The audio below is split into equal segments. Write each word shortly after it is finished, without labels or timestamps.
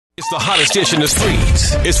the hottest dish in the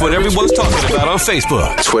streets. It's what everyone's talking about on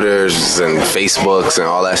Facebook, Twitters and Facebooks and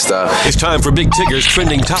all that stuff. It's time for Big Tigger's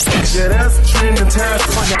Trending Topics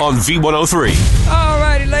on V103. All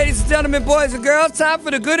righty, ladies and gentlemen, boys and girls, time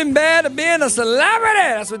for the good and bad of being a celebrity.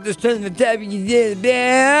 That's what this Trending Topics is,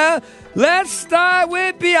 man. Let's start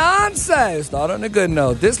with Beyonce. Start on a good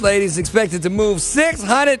note. This lady's expected to move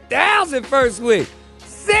 600,000 first week.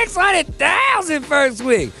 600,000 first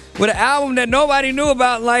week with an album that nobody knew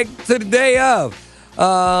about, like, to the day of.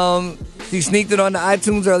 She sneaked it on the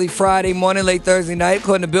iTunes early Friday morning, late Thursday night.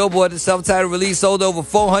 According to Billboard, the self-titled release sold over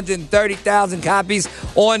 430,000 copies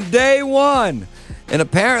on day one. And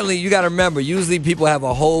apparently, you got to remember, usually people have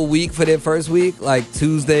a whole week for their first week, like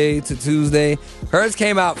Tuesday to Tuesday. Hers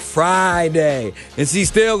came out Friday, and she's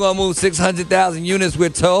still going to move 600,000 units, we're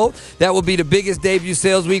told. That will be the biggest debut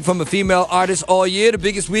sales week from a female artist all year, the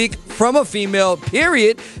biggest week from a female,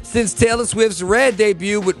 period, since Taylor Swift's Red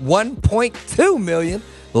debut with 1.2 million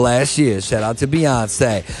last year. Shout out to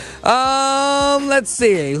Beyonce. Let's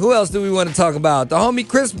see. Who else do we want to talk about? The homie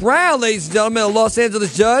Chris Brown, ladies and gentlemen, a Los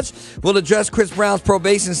Angeles judge will address Chris Brown's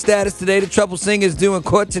probation status today. The troubled singer is due in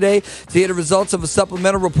court today to hear the results of a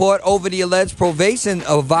supplemental report over the alleged probation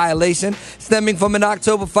violation stemming from an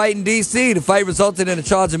October fight in D.C. The fight resulted in a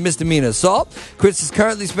charge of misdemeanor assault. Chris is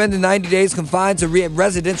currently spending 90 days confined to a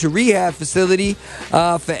residential rehab facility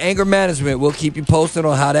for anger management. We'll keep you posted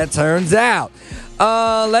on how that turns out.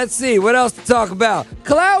 Let's see. What else to talk about?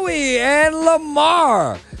 Khloe and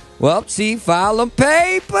Lamar. Well, she filed them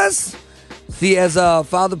papers. She has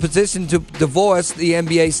filed a petition to divorce the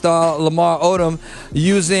NBA star Lamar Odom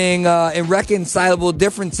using irreconcilable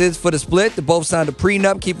differences for the split. They both signed a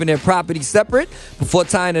prenup, keeping their property separate before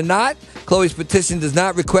tying a knot. Khloe's petition does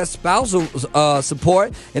not request spousal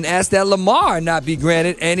support and asks that Lamar not be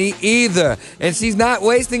granted any either. And she's not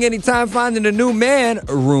wasting any time finding a new man,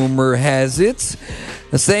 rumor has it.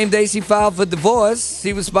 The same day she filed for divorce,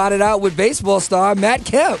 she was spotted out with baseball star Matt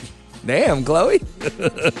Kemp. Damn, Khloe.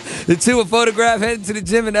 The two were photographed heading to the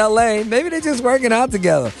gym in L.A. Maybe they're just working out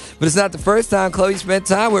together. But it's not the first time Khloe spent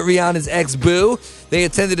time with Rihanna's ex-boo. They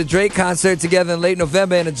attended a Drake concert together in late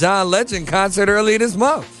November and a John Legend concert earlier this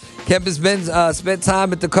month. Kemp has been spent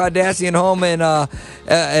time at the Kardashian home, and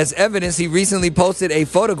as evidence, he recently posted a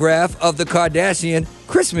photograph of the Kardashian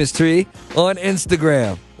Christmas tree on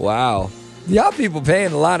Instagram. Wow. Y'all people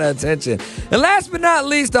paying a lot of attention. And last but not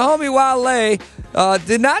least, the homie Wale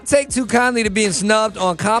did not take too kindly to being snubbed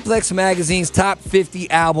on Complex Magazine's top 50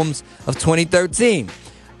 albums of 2013.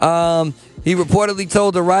 He reportedly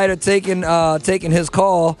told the writer taking his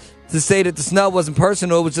call to say that the snub wasn't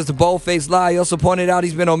personal, it was just a bold-faced lie. He also pointed out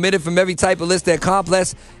he's been omitted from every type of list that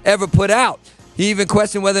Complex ever put out. He even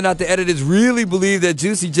questioned whether or not the editors really believed that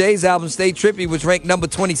Juicy J's album Stay Trippy, which ranked number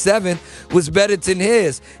 27, was better than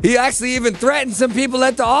his. He actually even threatened some people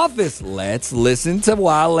at the office. Let's listen to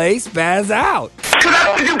Wale spaz out. Cause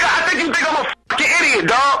I think you think I'm a fucking idiot,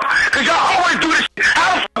 dog. Cause y'all always do this shit.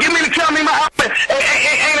 How the fuck you mean to tell me my outfit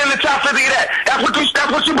ain't in the top 50 of that? That's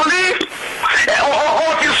what you believe? Or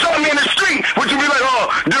if you saw me in the street, would you be like, oh,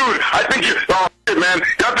 dude, I think you, oh, shit, man.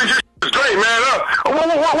 Y'all think it's great, man.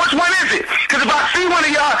 Which one is it? Because if I see one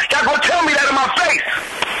of y'all gonna tell me that in my face.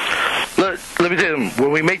 Look, let me tell you,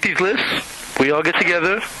 when we make these lists, we all get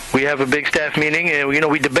together, we have a big staff meeting, and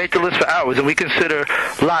we debate the list for hours, and we consider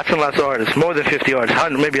lots and lots of artists, more than 50 artists,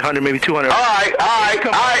 100, maybe 100, maybe 200. All right.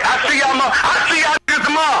 I see y'all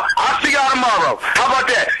tomorrow. I'll see y'all tomorrow. How about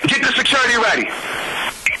that? Get the security ready.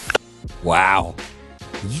 Wow.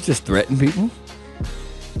 Did you just threaten people?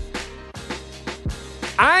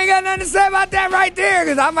 I ain't got nothing to say about that right there,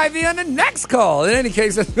 because I might be on the next call. In any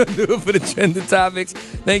case, that's going to do it for the Trending Topics.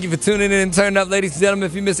 Thank you for tuning in and turning up, ladies and gentlemen.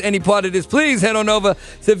 If you missed any part of this, please head on over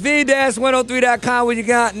to v-103.com, where you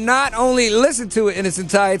can not only listen to it in its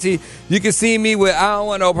entirety, you can see me with I don't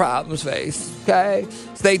want no problems face. Okay?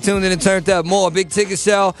 Stay tuned in and turned up. More Big Tigger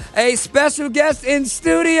Show, a special guest in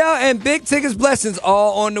studio, and Big Tigger's blessings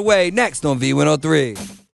all on the way. Next on V103.